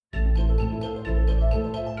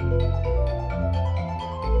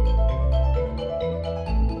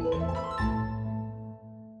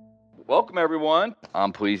Welcome, everyone.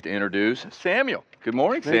 I'm pleased to introduce Samuel. Good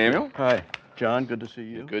morning, Samuel. Hi, John. Good to see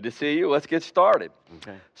you. Good to see you. Let's get started.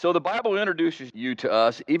 Okay, So, the Bible introduces you to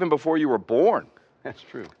us even before you were born. that's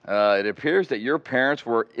true. It appears that your parents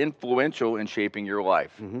were influential in shaping your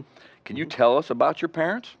life. Can you tell us about your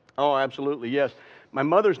parents? Oh, absolutely. Yes. My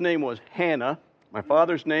mother's name was Hannah. My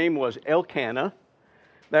father's name was Elkanah.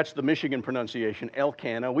 That's the Michigan pronunciation,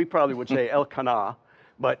 Elkanah. We probably would say Elkanah,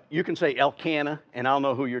 but you can say Elkanah, and I'll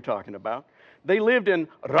know who you're talking about. They lived in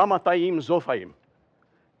Ramathaim Zophim,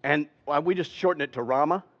 and we just shorten it to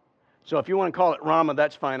Ramah. So if you want to call it Ramah,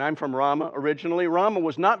 that's fine. I'm from Ramah originally. Ramah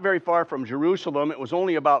was not very far from Jerusalem. It was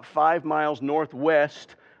only about 5 miles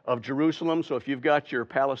northwest of Jerusalem. So if you've got your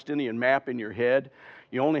Palestinian map in your head,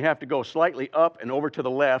 you only have to go slightly up and over to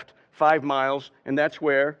the left, 5 miles, and that's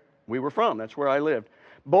where we were from. That's where I lived.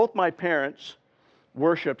 Both my parents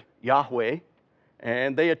worshiped Yahweh,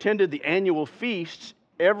 and they attended the annual feasts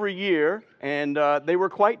every year, and they were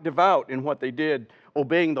quite devout in what they did,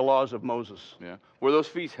 obeying the laws of Moses. Yeah. Were those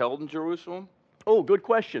feasts held in Jerusalem? Oh, good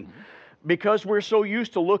question. Because we're so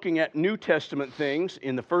used to looking at New Testament things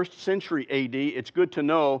in the 1st century AD, it's good to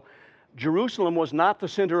know Jerusalem was not the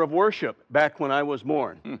center of worship back when I was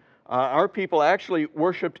born. Our people actually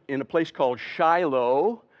worshiped in a place called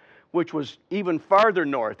Shiloh, which was even farther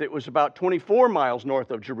north. It was about 24 miles north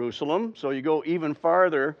of Jerusalem, so you go even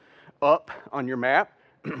farther up on your map,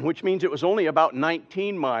 which means it was only about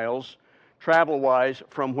 19 miles travel-wise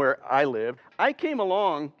from where I lived. I came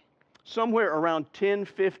along somewhere around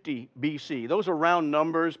 1050 BC. Those are round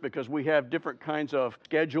numbers because we have different kinds of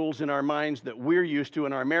schedules in our minds that we're used to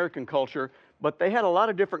in our American culture, but they had a lot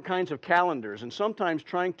of different kinds of calendars, and sometimes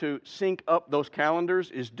trying to sync up those calendars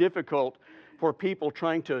is difficult for people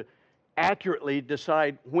trying to accurately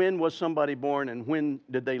decide when was somebody born and when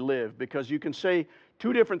did they live, because you can say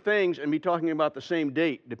two different things and be talking about the same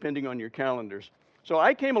date depending on your calendars. So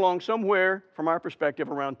I came along somewhere, from our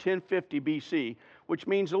perspective, around 1050 BC, which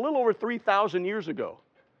means a little over 3,000 years ago.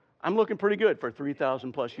 I'm looking pretty good for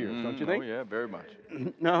 3,000 plus years, don't you think? Oh, yeah, very much.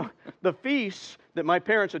 Now, the feasts that my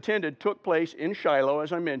parents attended took place in Shiloh,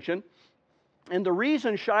 as I mentioned. And the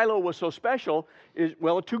reason Shiloh was so special is,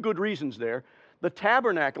 well, two good reasons there. The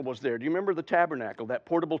tabernacle was there. Do you remember the tabernacle, that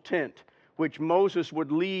portable tent, which Moses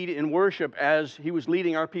would lead in worship as he was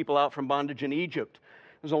leading our people out from bondage in Egypt?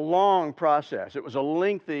 It was a long process. It was a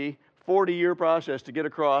lengthy 40-year process to get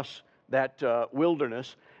across that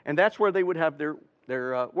wilderness, and that's where they would have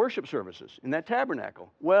their worship services, in that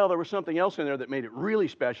tabernacle. Well, there was something else in there that made it really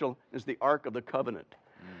special, is the Ark of the Covenant.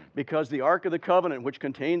 Because the Ark of the Covenant, which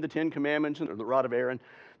contained the 10 Commandments and the rod of Aaron,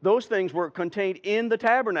 those things were contained in the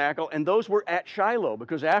tabernacle, and those were at Shiloh,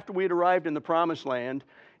 because after we had arrived in the Promised Land,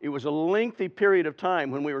 it was a lengthy period of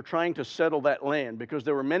time when we were trying to settle that land, because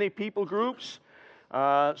there were many people groups.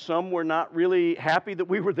 Some were not really happy that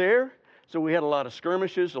we were there, so we had a lot of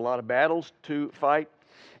skirmishes, a lot of battles to fight.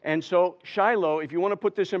 And so Shiloh, if you want to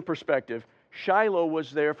put this in perspective, Shiloh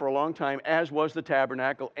was there for a long time, as was the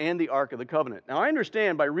tabernacle and the Ark of the Covenant. Now, I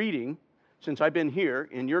understand by reading, since I've been here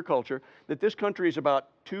in your culture, that this country is about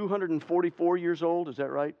 244 years old. Is that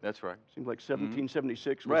right? That's right. Seems like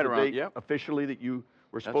 1776 was Right the around, date yeah. officially that you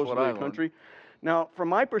were That's supposedly what I a country. Now, from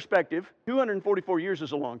my perspective, 244 years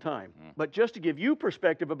is a long time. But just to give you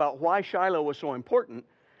perspective about why Shiloh was so important,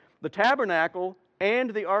 the tabernacle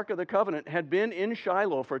and the Ark of the Covenant had been in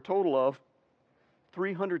Shiloh for a total of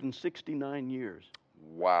 369 years.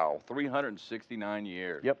 Wow, 369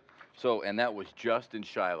 years. Yep. So, and that was just in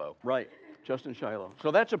Shiloh. Right, just in Shiloh. So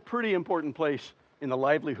that's a pretty important place in the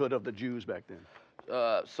livelihood of the Jews back then.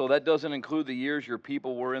 So that doesn't include the years your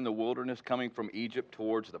people were in the wilderness coming from Egypt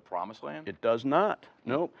towards the Promised Land? It does not.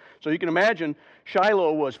 Nope. So you can imagine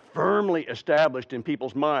Shiloh was firmly established in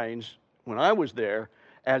people's minds when I was there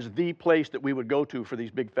as the place that we would go to for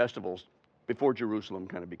these big festivals, before Jerusalem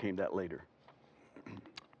kind of became that later.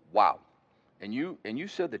 Wow. And you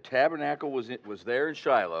said the tabernacle was there in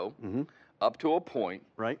Shiloh up to a point.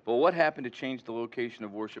 Right. But what happened to change the location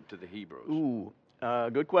of worship to the Hebrews? Ooh,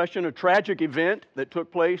 good question. A tragic event that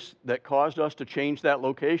took place that caused us to change that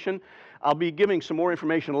location. I'll be giving some more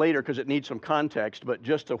information later because it needs some context, but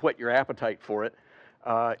just to whet your appetite for it,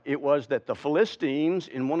 it was that the Philistines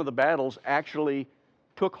in one of the battles actually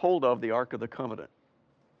took hold of the Ark of the Covenant.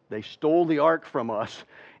 They stole the Ark from us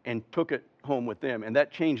and took it home with them, and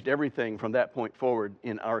that changed everything from that point forward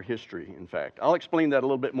in our history, in fact. I'll explain that a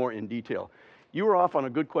little bit more in detail. You were off on a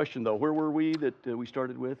good question, though. Where were we that we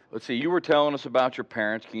started with? Let's see. You were telling us about your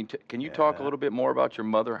parents. Can you talk a little bit more about your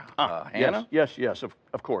mother, Hannah? Yes,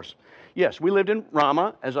 of course. Yes, we lived in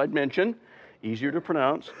Ramah, as I'd mentioned. Easier to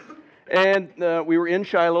pronounce. And we were in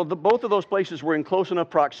Shiloh. Both of those places were in close enough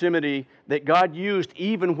proximity that God used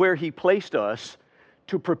even where He placed us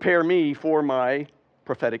to prepare me for my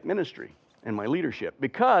prophetic ministry and my leadership,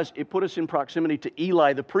 because it put us in proximity to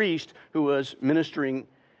Eli the priest, who was ministering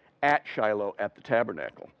at Shiloh at the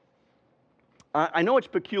tabernacle. I know it's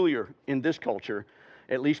peculiar in this culture,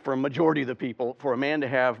 at least for a majority of the people, for a man to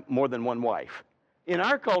have more than one wife. In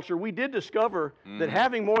our culture, we did discover that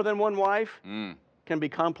having more than one wife can be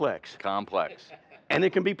complex. Complex. And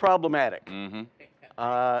it can be problematic.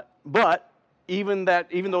 But even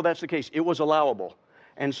though that's the case, it was allowable.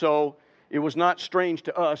 And so it was not strange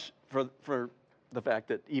to us for the fact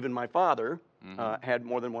that even my father had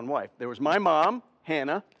more than one wife. There was my mom,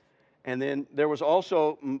 Hannah, and then there was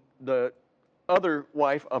also the other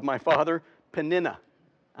wife of my father, Peninnah.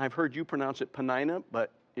 I've heard you pronounce it Penina,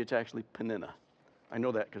 but it's actually Peninnah. I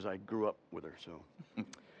know that because I grew up with her. So,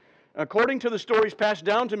 according to the stories passed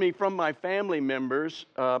down to me from my family members,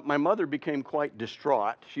 my mother became quite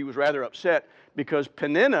distraught. She was rather upset because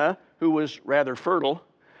Peninnah, who was rather fertile,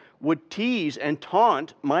 would tease and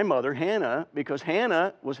taunt my mother, Hannah, because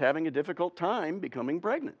Hannah was having a difficult time becoming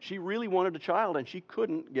pregnant. She really wanted a child, and she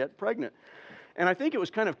couldn't get pregnant. And I think it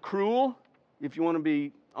was kind of cruel, if you want to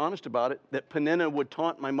be honest about it, that Peninnah would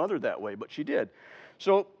taunt my mother that way, but she did.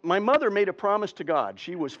 So my mother made a promise to God.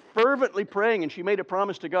 She was fervently praying, and she made a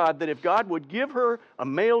promise to God that if God would give her a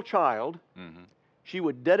male child, she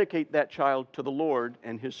would dedicate that child to the Lord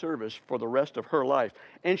and His service for the rest of her life.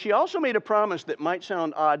 And she also made a promise that might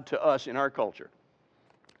sound odd to us in our culture.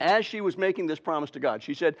 As she was making this promise to God,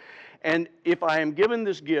 she said, "And if I am given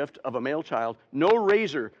this gift of a male child, no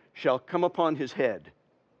razor shall come upon his head."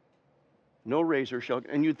 No razor shall.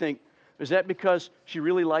 And you'd think, is that because she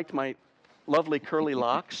really liked my lovely curly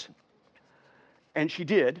locks? And she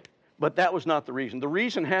did, but that was not the reason. The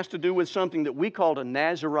reason has to do with something that we called a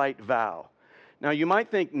Nazirite vow. Now, you might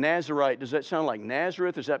think Nazirite, does that sound like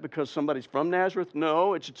Nazareth? Is that because somebody's from Nazareth?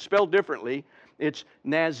 No, it's spelled differently. It's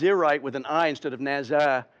Nazirite with an I instead of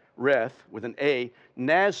Nazareth with an A.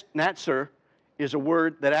 Nazir is a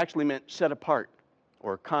word that actually meant set apart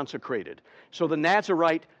or consecrated. So the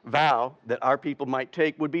Nazirite vow that our people might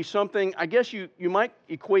take would be something, I guess you might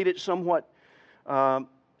equate it somewhat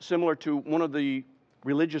similar to one of the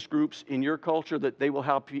religious groups in your culture, that they will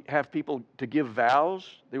have people to give vows.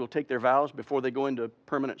 They will take their vows before they go into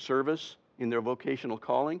permanent service in their vocational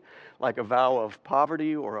calling, like a vow of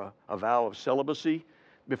poverty or a vow of celibacy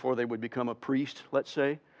before they would become a priest, let's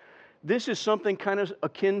say. This is something kind of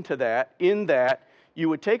akin to that, in that you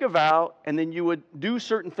would take a vow and then you would do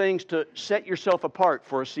certain things to set yourself apart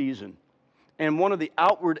for a season. And one of the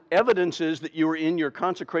outward evidences that you were in your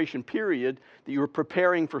consecration period, that you were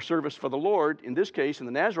preparing for service for the Lord, in this case, in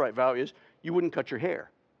the Nazirite vow, is you wouldn't cut your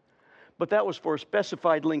hair. But that was for a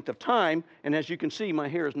specified length of time, and as you can see, my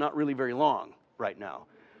hair is not really very long right now.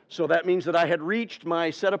 So that means that I had reached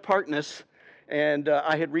my set-apartness, and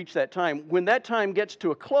I had reached that time. When that time gets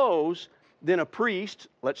to a close, then a priest,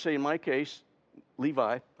 let's say in my case,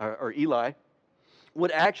 Levi, or Eli,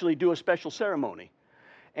 would actually do a special ceremony.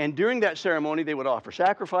 And during that ceremony, they would offer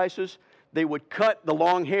sacrifices. They would cut the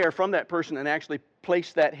long hair from that person and actually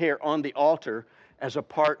place that hair on the altar as a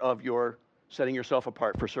part of your setting yourself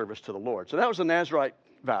apart for service to the Lord. So that was the Nazirite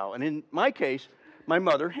vow. And in my case, my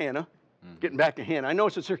mother, Hannah, getting back to Hannah, I know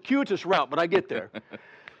it's a circuitous route, but I get there.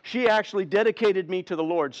 She actually dedicated me to the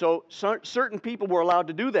Lord. So certain people were allowed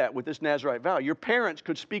to do that with this Nazirite vow. Your parents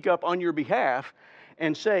could speak up on your behalf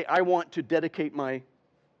and say, I want to dedicate my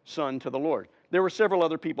son to the Lord. There were several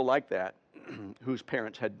other people like that whose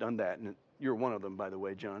parents had done that, and you're one of them, by the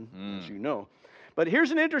way, John, as you know. But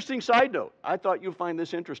here's an interesting side note. I thought you'd find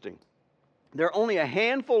this interesting. There are only a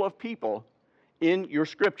handful of people in your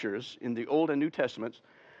scriptures, in the Old and New Testaments,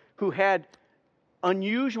 who had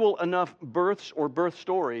unusual enough births or birth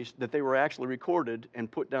stories that they were actually recorded and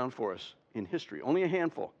put down for us in history. Only a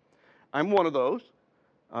handful. I'm one of those.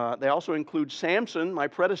 They also include Samson, my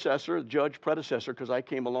predecessor, the judge predecessor, because I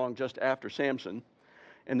came along just after Samson.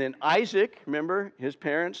 And then Isaac, remember, his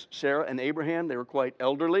parents, Sarah and Abraham, they were quite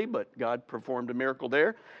elderly, but God performed a miracle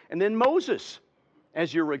there. And then Moses,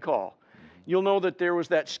 as you recall. You'll know that there was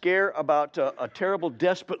that scare about a terrible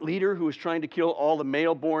despot leader who was trying to kill all the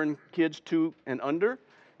male-born kids 2 and under.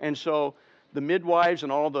 And so the midwives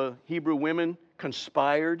and all the Hebrew women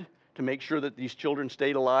conspired to make sure that these children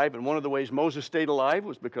stayed alive. And one of the ways Moses stayed alive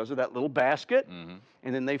was because of that little basket.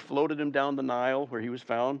 And then they floated him down the Nile, where he was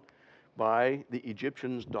found by the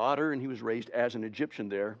Egyptian's daughter, and he was raised as an Egyptian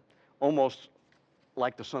there, almost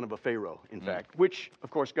like the son of a Pharaoh, in fact, which, of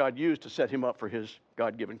course, God used to set him up for his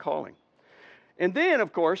God-given calling. And then,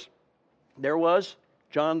 of course, there was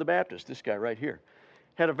John the Baptist, this guy right here,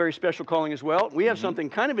 had a very special calling as well. We have something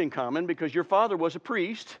kind of in common because your father was a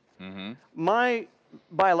priest. My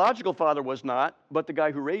biological father was not, but the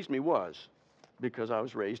guy who raised me was, because I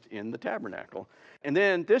was raised in the tabernacle. And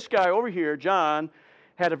then this guy over here, John,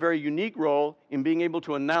 had a very unique role in being able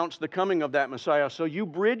to announce the coming of that Messiah. So you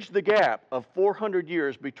bridged the gap of 400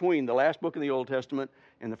 years between the last book in the Old Testament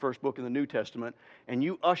and the first book in the New Testament, and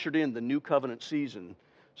you ushered in the new covenant season.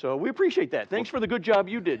 So we appreciate that. Thanks for the good job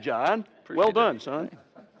you did, John. Well done, son.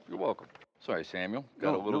 You're welcome. Sorry, Samuel.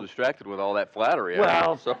 Got a little distracted with all that flattery.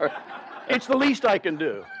 Well, sorry. It's the least I can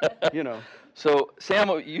do, you know. So,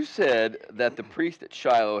 Samuel, you said that the priest at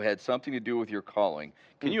Shiloh had something to do with your calling.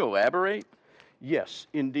 Can you elaborate? Yes,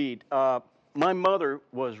 indeed. My mother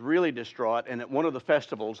was really distraught, and at one of the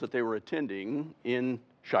festivals that they were attending in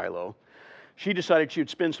Shiloh, she decided she would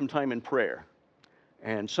spend some time in prayer.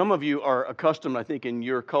 And some of you are accustomed, I think, in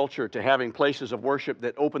your culture to having places of worship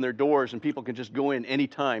that open their doors and people can just go in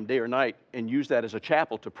anytime, day or night, and use that as a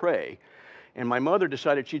chapel to pray. And my mother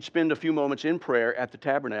decided she'd spend a few moments in prayer at the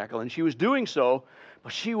tabernacle, and she was doing so,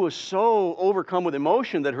 but she was so overcome with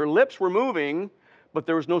emotion that her lips were moving, but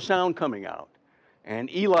there was no sound coming out.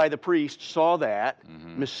 And Eli the priest saw that,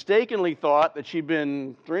 mistakenly thought that she'd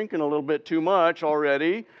been drinking a little bit too much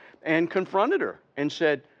already, and confronted her and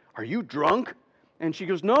said, "Are you drunk?" And she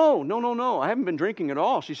goes, No, I haven't been drinking at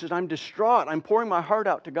all. She says, "I'm distraught. I'm pouring my heart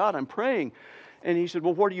out to God. I'm praying." And he said,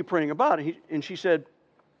 "Well, what are you praying about?" And she said,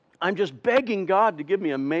 "I'm just begging God to give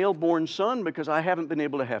me a male-born son because I haven't been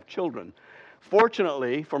able to have children."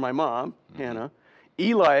 Fortunately for my mom, Hannah,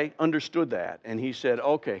 Eli understood that, and he said,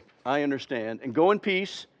 "Okay, I understand, and go in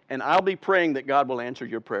peace, and I'll be praying that God will answer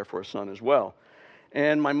your prayer for a son as well."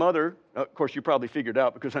 And my mother, of course, you probably figured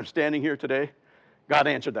out because I'm standing here today, God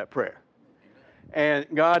answered that prayer. And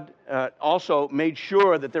God also made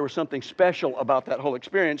sure that there was something special about that whole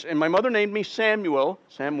experience. And my mother named me Samuel,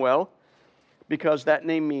 because that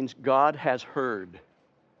name means God has heard.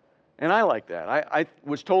 And I like that. I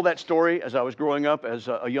was told that story as I was growing up as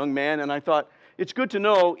a young man, and I thought, it's good to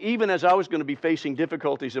know, even as I was going to be facing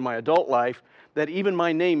difficulties in my adult life, that even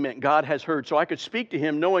my name meant God has heard. So I could speak to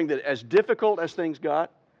him knowing that as difficult as things got,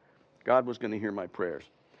 God was going to hear my prayers.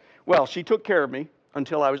 Well, she took care of me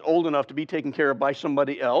until I was old enough to be taken care of by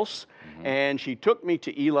somebody else. And she took me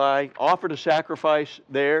to Eli, offered a sacrifice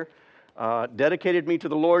there, dedicated me to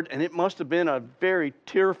the Lord, and it must have been a very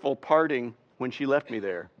tearful parting when she left me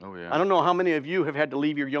there. Oh, yeah. I don't know how many of you have had to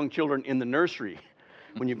leave your young children in the nursery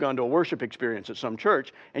when you've gone to a worship experience at some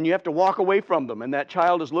church, and you have to walk away from them, and that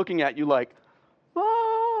child is looking at you like,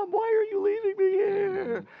 "Mom, why are you leaving me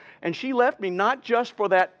here?" And she left me not just for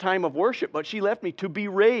that time of worship, but she left me to be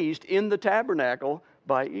raised in the tabernacle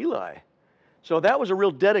by Eli. So that was a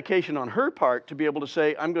real dedication on her part to be able to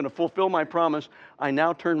say, I'm going to fulfill my promise. I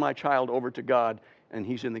now turn my child over to God, and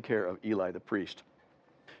he's in the care of Eli the priest.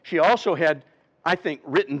 She also had, I think,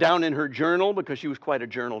 written down in her journal, because she was quite a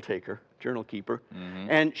journal keeper,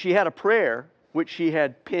 and she had a prayer which she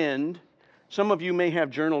had pinned. Some of you may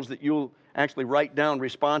have journals that you'll actually write down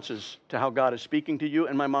responses to how God is speaking to you,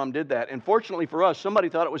 and my mom did that. And fortunately for us, somebody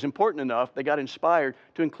thought it was important enough, they got inspired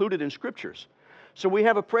to include it in scriptures. So we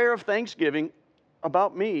have a prayer of thanksgiving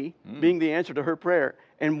about me being the answer to her prayer.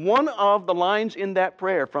 And one of the lines in that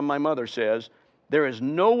prayer from my mother says, "There is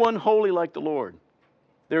no one holy like the Lord.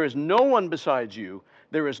 There is no one besides you.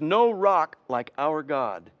 There is no rock like our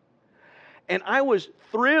God." And I was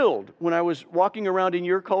thrilled when I was walking around in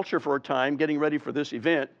your culture for a time, getting ready for this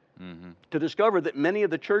event, to discover that many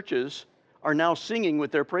of the churches are now singing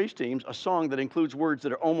with their praise teams a song that includes words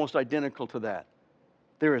that are almost identical to that.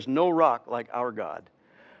 There is no rock like our God.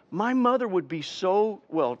 My mother would be so,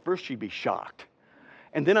 well, first she'd be shocked.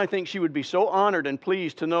 And then I think she would be so honored and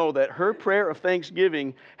pleased to know that her prayer of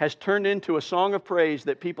thanksgiving has turned into a song of praise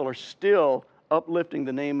that people are still uplifting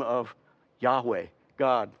the name of Yahweh,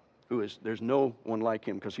 God, there's no one like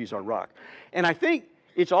him because he's our rock. And I think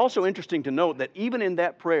it's also interesting to note that even in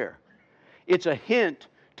that prayer, it's a hint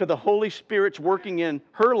to the Holy Spirit's working in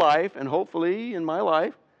her life and hopefully in my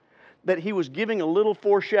life, that he was giving a little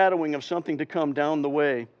foreshadowing of something to come down the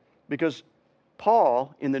way. Because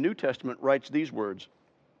Paul in the New Testament writes these words,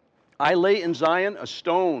 "I lay in Zion a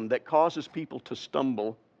stone that causes people to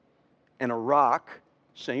stumble, and a rock,"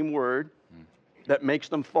 same word, "that makes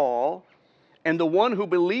them fall. And the one who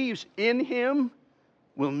believes in him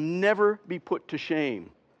will never be put to shame."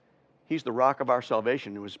 He's the rock of our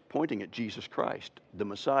salvation, who was pointing at Jesus Christ, the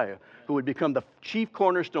Messiah, who would become the chief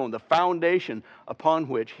cornerstone, the foundation upon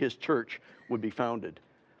which his church would be founded.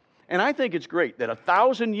 And I think it's great that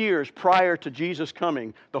 1,000 years prior to Jesus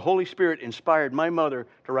coming, the Holy Spirit inspired my mother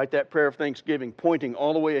to write that prayer of thanksgiving, pointing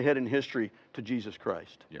all the way ahead in history to Jesus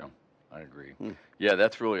Christ. Yeah, I agree. Yeah,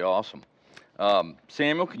 that's really awesome.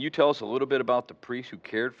 Samuel, can you tell us a little bit about the priest who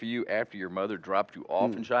cared for you after your mother dropped you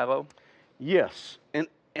off in Shiloh? Yes, and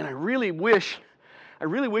I really wish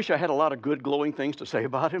I had a lot of good, glowing things to say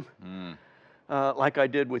about him, like I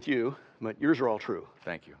did with you, but yours are all true.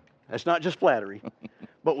 Thank you. That's not just flattery.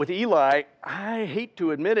 But with Eli, I hate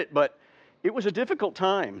to admit it, but it was a difficult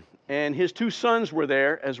time, and his two sons were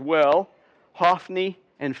there as well, Hophni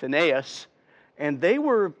and Phinehas, and they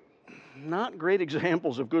were not great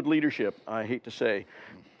examples of good leadership, I hate to say.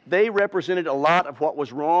 They represented a lot of what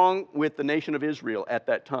was wrong with the nation of Israel at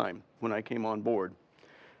that time when I came on board.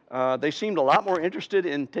 They seemed a lot more interested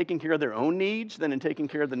in taking care of their own needs than in taking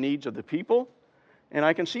care of the needs of the people. And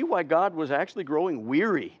I can see why God was actually growing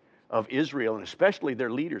weary of Israel, and especially their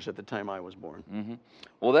leaders at the time I was born. Mm-hmm.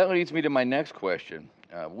 Well, that leads me to my next question.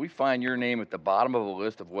 We find your name at the bottom of a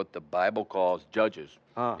list of what the Bible calls judges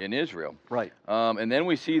in Israel. Right. And then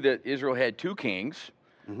we see that Israel had two kings,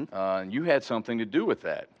 and you had something to do with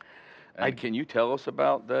that. And can you tell us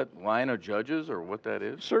about that line of judges or what that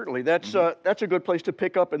is? Certainly. That's a good place to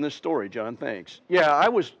pick up in this story, John. Thanks. Yeah, I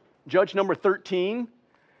was judge number 13,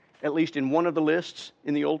 at least in one of the lists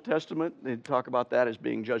in the Old Testament. They talk about that as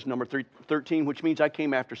being judge number 13, which means I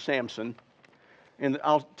came after Samson. And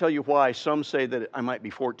I'll tell you why. Some say that I might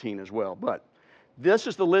be 14 as well. But this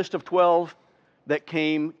is the list of 12 that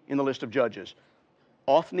came in the list of judges.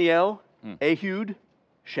 Othniel, Ehud,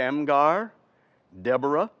 Shamgar,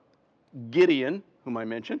 Deborah, Gideon, whom I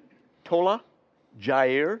mentioned, Tola,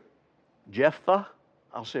 Jair, Jephthah,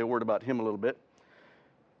 I'll say a word about him a little bit,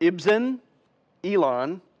 Ibzan,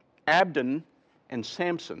 Elon, Abdon, and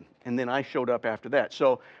Samson. And then I showed up after that.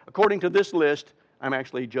 So according to this list, I'm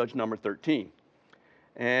actually judge number 13.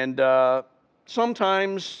 And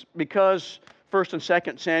sometimes, because 1st and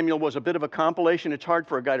 2nd Samuel was a bit of a compilation, it's hard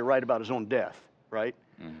for a guy to write about his own death, right?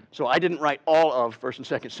 So I didn't write all of 1st and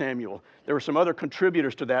 2nd Samuel. There were some other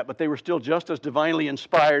contributors to that, but they were still just as divinely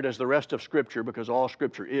inspired as the rest of Scripture, because all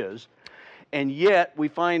Scripture is. And yet, we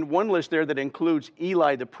find one list there that includes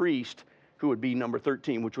Eli the priest, who would be number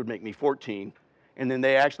 13, which would make me 14. And then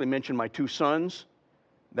they actually mention my two sons.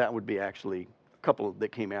 That would be actually a couple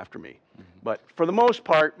that came after me. But for the most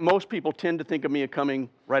part, most people tend to think of me as coming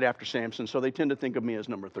right after Samson, so they tend to think of me as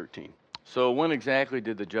number 13. So when exactly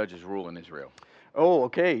did the judges rule in Israel? Oh,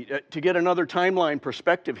 okay. To get another timeline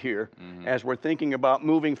perspective here, as we're thinking about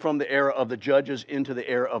moving from the era of the judges into the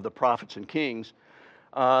era of the prophets and kings,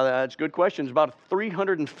 that's a good question. It's about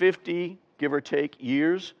 350, give or take,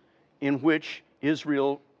 years in which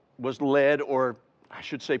Israel was led, or I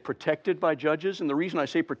should say protected by judges. And the reason I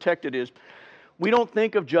say protected is we don't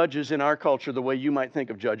think of judges in our culture the way you might think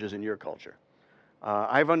of judges in your culture.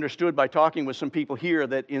 I've understood by talking with some people here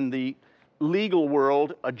that in the legal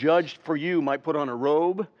world, a judge for you might put on a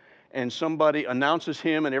robe and somebody announces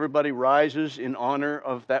him and everybody rises in honor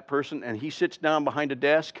of that person and he sits down behind a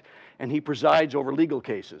desk and he presides over legal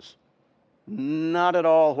cases. Not at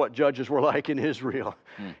all what judges were like in Israel.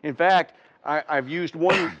 In fact, I've used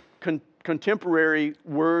one contemporary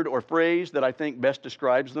word or phrase that I think best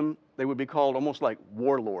describes them. They would be called almost like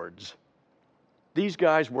warlords. These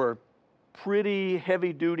guys were pretty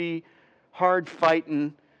heavy-duty,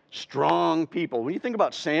 hard-fighting, strong people. When you think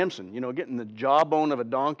about Samson, getting the jawbone of a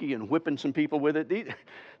donkey and whipping some people with it,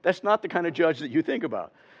 that's not the kind of judge that you think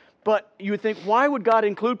about. But you think, why would God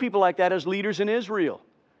include people like that as leaders in Israel?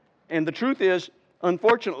 And the truth is,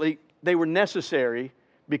 unfortunately, they were necessary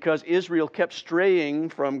because Israel kept straying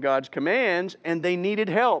from God's commands and they needed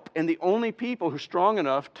help. And the only people who were strong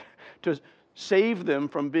enough to save them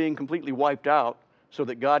from being completely wiped out so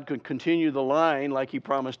that God could continue the line like he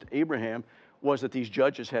promised Abraham was that these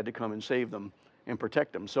judges had to come and save them and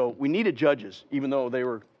protect them. So we needed judges, even though they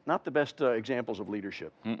were not the best examples of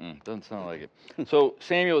leadership. Doesn't sound like it. So,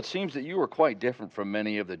 Samuel, it seems that you were quite different from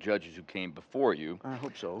many of the judges who came before you. I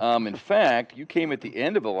hope so. In fact, you came at the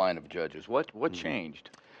end of the line of judges. What changed?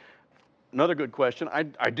 Another good question.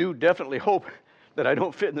 I do definitely hope that I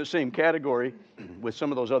don't fit in the same category with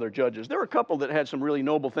some of those other judges. There were a couple that had some really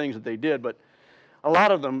noble things that they did, but a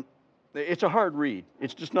lot of them, it's a hard read.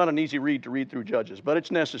 It's just not an easy read to read through Judges, but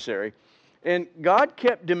it's necessary. And God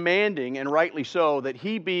kept demanding, and rightly so, that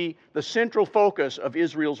he be the central focus of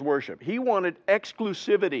Israel's worship. He wanted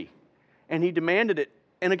exclusivity, and he demanded it.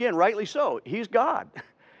 And again, rightly so. He's God.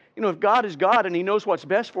 If God is God and he knows what's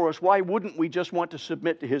best for us, why wouldn't we just want to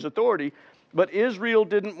submit to his authority? But Israel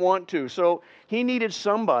didn't want to. So he needed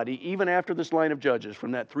somebody, even after this line of judges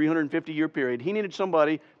from that 350-year period, he needed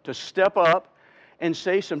somebody to step up and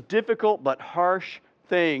say some difficult but harsh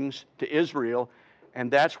things to Israel.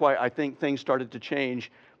 And that's why I think things started to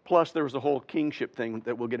change. Plus, there was the whole kingship thing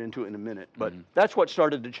that we'll get into in a minute. But that's what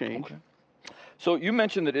started to change. Okay. So you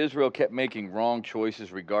mentioned that Israel kept making wrong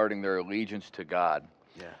choices regarding their allegiance to God.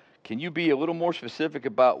 Yeah. Can you be a little more specific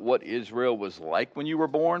about what Israel was like when you were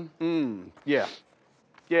born? Yeah.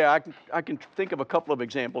 Yeah, I can think of a couple of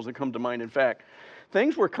examples that come to mind. In fact,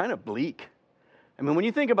 things were kind of bleak. I mean, when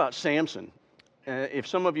you think about Samson, if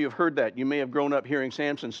some of you have heard that, you may have grown up hearing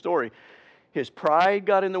Samson's story. His pride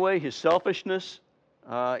got in the way, his selfishness.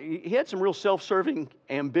 He had some real self-serving,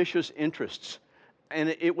 ambitious interests.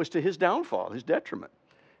 And it was to his downfall, his detriment.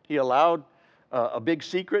 He allowed a big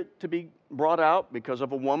secret to be brought out because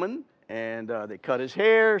of a woman, and they cut his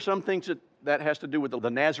hair. Some things that has to do with the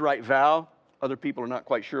Nazirite vow. Other people are not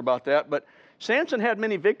quite sure about that. But Samson had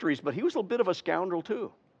many victories, but he was a bit of a scoundrel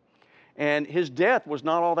too. And his death was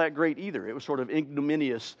not all that great either. It was sort of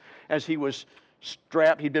ignominious as he was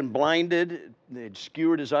strapped. He'd been blinded. They'd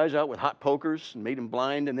skewered his eyes out with hot pokers and made him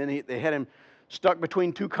blind. And then they had him stuck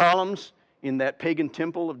between two columns in that pagan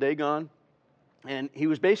temple of Dagon. And he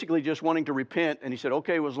was basically just wanting to repent. And he said,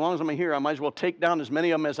 okay, well, as long as I'm here, I might as well take down as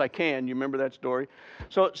many of them as I can. You remember that story?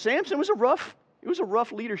 So Samson was a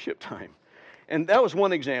rough leadership time. And that was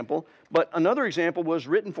one example. But another example was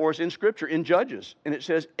written for us in Scripture, in Judges. And it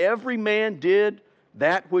says, every man did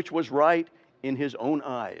that which was right in his own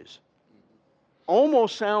eyes.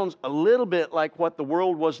 Almost sounds a little bit like what the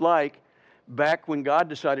world was like back when God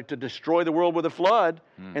decided to destroy the world with a flood,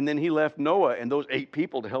 and then he left Noah and those 8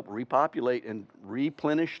 people to help repopulate and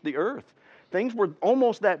replenish the earth. Things were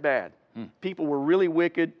almost that bad. People were really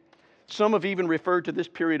wicked. Some have even referred to this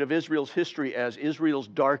period of Israel's history as Israel's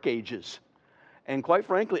dark ages. And quite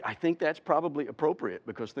frankly, I think that's probably appropriate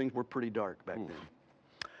because things were pretty dark back then.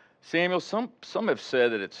 Samuel, some have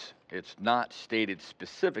said that it's not stated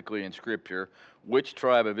specifically in Scripture which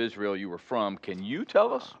tribe of Israel you were from. Can you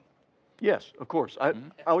tell us? Yes, of course.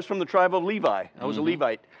 I was from the tribe of Levi. I was a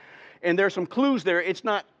Levite. And there are some clues there. It's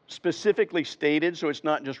not specifically stated, so it's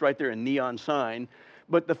not just right there in neon sign.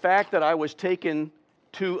 But the fact that I was taken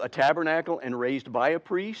to a tabernacle and raised by a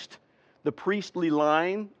priest, the priestly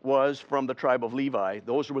line was from the tribe of Levi.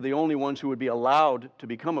 Those were the only ones who would be allowed to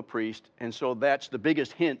become a priest. And so that's the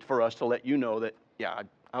biggest hint for us to let you know that, yeah,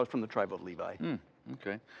 I was from the tribe of Levi.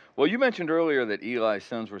 Okay. Well, you mentioned earlier that Eli's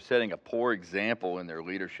sons were setting a poor example in their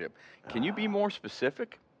leadership. Can you be more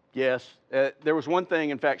specific? Yes. There was one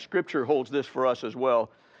thing, in fact, Scripture holds this for us as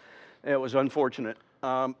well. It was unfortunate.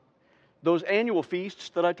 Those annual feasts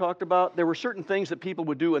that I talked about, there were certain things that people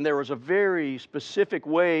would do, and there was a very specific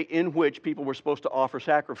way in which people were supposed to offer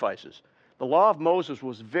sacrifices. The law of Moses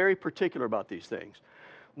was very particular about these things.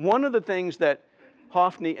 One of the things that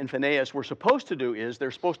Hophni and Phinehas were supposed to do is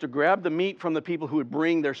they're supposed to grab the meat from the people who would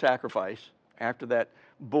bring their sacrifice after that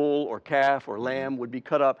bull or calf or lamb would be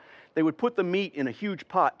cut up. They would put the meat in a huge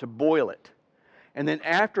pot to boil it. And then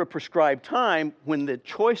after a prescribed time, when the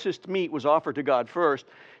choicest meat was offered to God first,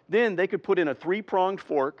 then they could put in a 3-pronged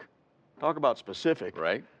fork. Talk about specific.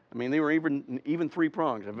 Right. I mean, they were even 3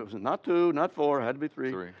 prongs. If it was not 2, not 4, it had to be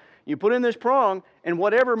 3. You put in this prong, and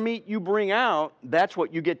whatever meat you bring out, that's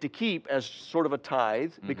what you get to keep as sort of a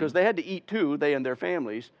tithe, because they had to eat too, they and their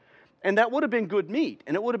families. And that would have been good meat,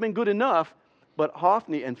 and it would have been good enough, but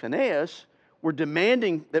Hophni and Phinehas were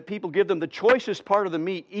demanding that people give them the choicest part of the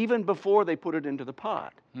meat even before they put it into the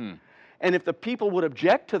pot. And if the people would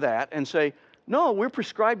object to that and say, no, we're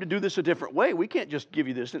prescribed to do this a different way, we can't just give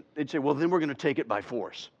you this, they'd say, well, then we're going to take it by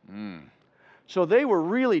force. So they were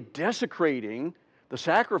really desecrating the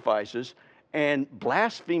sacrifices and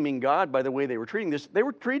blaspheming God by the way they were treating this. They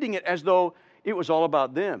were treating it as though it was all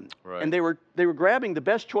about them. Right. And they were grabbing the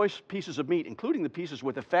best choice pieces of meat, including the pieces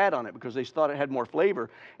with the fat on it, because they thought it had more flavor.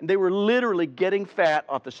 And they were literally getting fat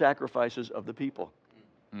off the sacrifices of the people.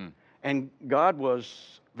 And God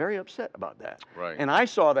was very upset about that. Right. And I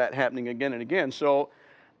saw that happening again and again. So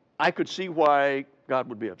I could see why God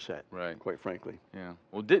would be upset, Right. quite frankly. Yeah.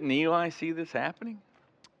 Well, didn't Eli see this happening?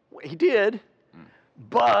 He did.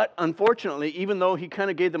 But unfortunately, even though he kind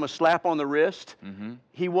of gave them a slap on the wrist,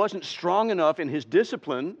 he wasn't strong enough in his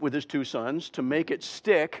discipline with his 2 sons to make it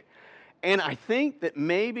stick. And I think that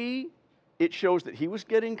maybe it shows that he was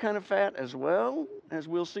getting kind of fat as well, as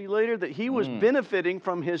we'll see later, that he was benefiting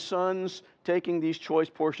from his sons taking these choice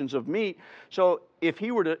portions of meat. So if he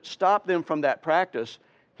were to stop them from that practice,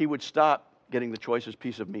 he would stop getting the choicest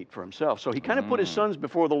piece of meat for himself. So he kind of put his sons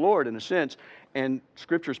before the Lord in a sense, and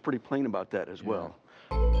Scripture is pretty plain about that as well.